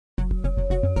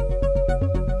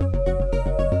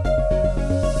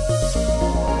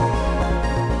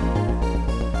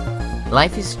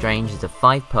Life is Strange is a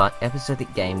 5-part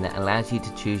episodic game that allows you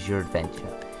to choose your adventure,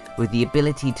 with the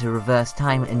ability to reverse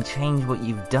time and change what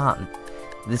you've done.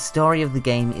 The story of the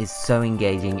game is so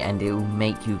engaging and it will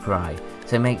make you cry,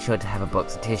 so make sure to have a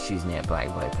box of tissues nearby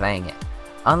while playing it.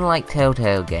 Unlike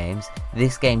Telltale games,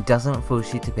 this game doesn't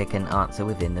force you to pick an answer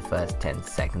within the first 10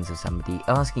 seconds of somebody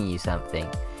asking you something.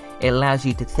 It allows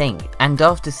you to think, and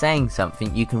after saying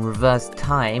something you can reverse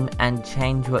time and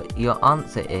change what your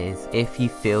answer is if you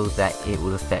feel that it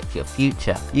will affect your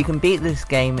future. You can beat this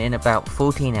game in about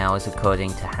 14 hours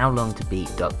according to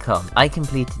howlongtobeat.com. I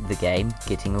completed the game,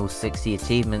 getting all 60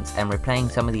 achievements and replaying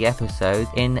some of the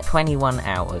episodes in 21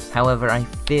 hours. However, I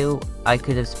feel I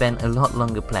could have spent a lot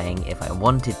longer playing if I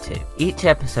wanted to. Each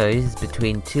episode is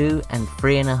between 2 and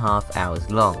 3.5 hours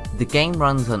long. The game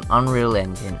runs on Unreal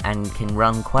Engine and can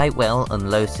run quite well on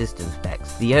low system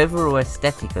specs. The overall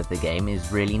aesthetic of the game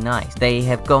is really nice. They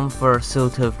have gone for a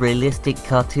sort of realistic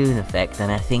cartoon effect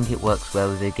and I think it works well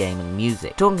with the game and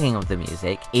music. Talking of the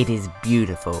music, it is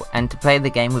beautiful, and to play the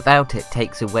game without it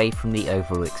takes away from the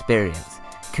overall experience.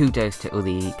 Kudos to all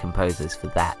the composers for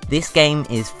that. This game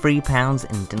is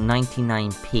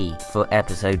 £3.99 for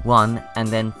episode 1 and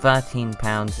then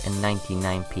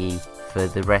 £13.99 for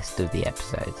the rest of the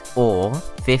episodes, or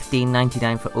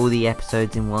 £15.99 for all the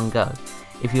episodes in one go.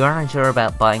 If you are unsure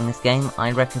about buying this game,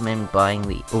 I recommend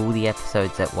buying all the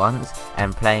episodes at once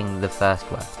and playing the first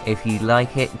one. If you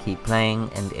like it, keep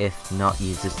playing, and if not,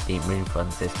 use the Steam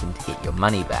refund system to get your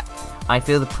money back. I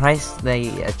feel the price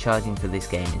they are charging for this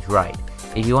game is right.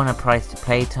 If you want a price to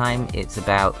play time, it's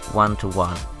about 1 to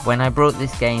 1. When I bought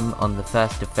this game on the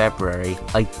 1st of February,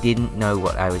 I didn't know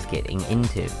what I was getting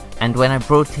into. And when I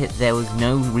bought it, there was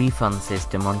no refund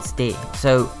system on Steam.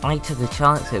 So I took a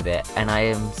chance of it, and I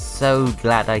am so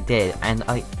glad I did, and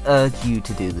I urge you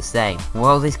to do the same.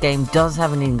 While this game does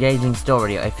have an engaging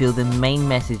story, I feel the main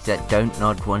message that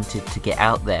DONTNOD wanted to get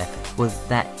out there was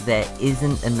that there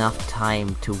isn't enough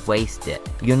time to waste it.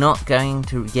 You're not going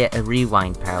to get a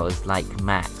rewind powers like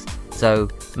Max, so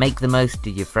make the most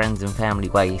of your friends and family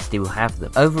while you still have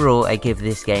them. Overall, I give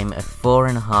this game a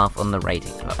 4.5 on the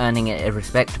rating clock, earning it a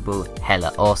respectable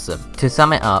hella awesome. To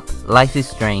sum it up, Life is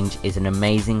Strange is an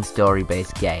amazing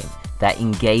story-based game that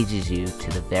engages you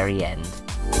to the very end.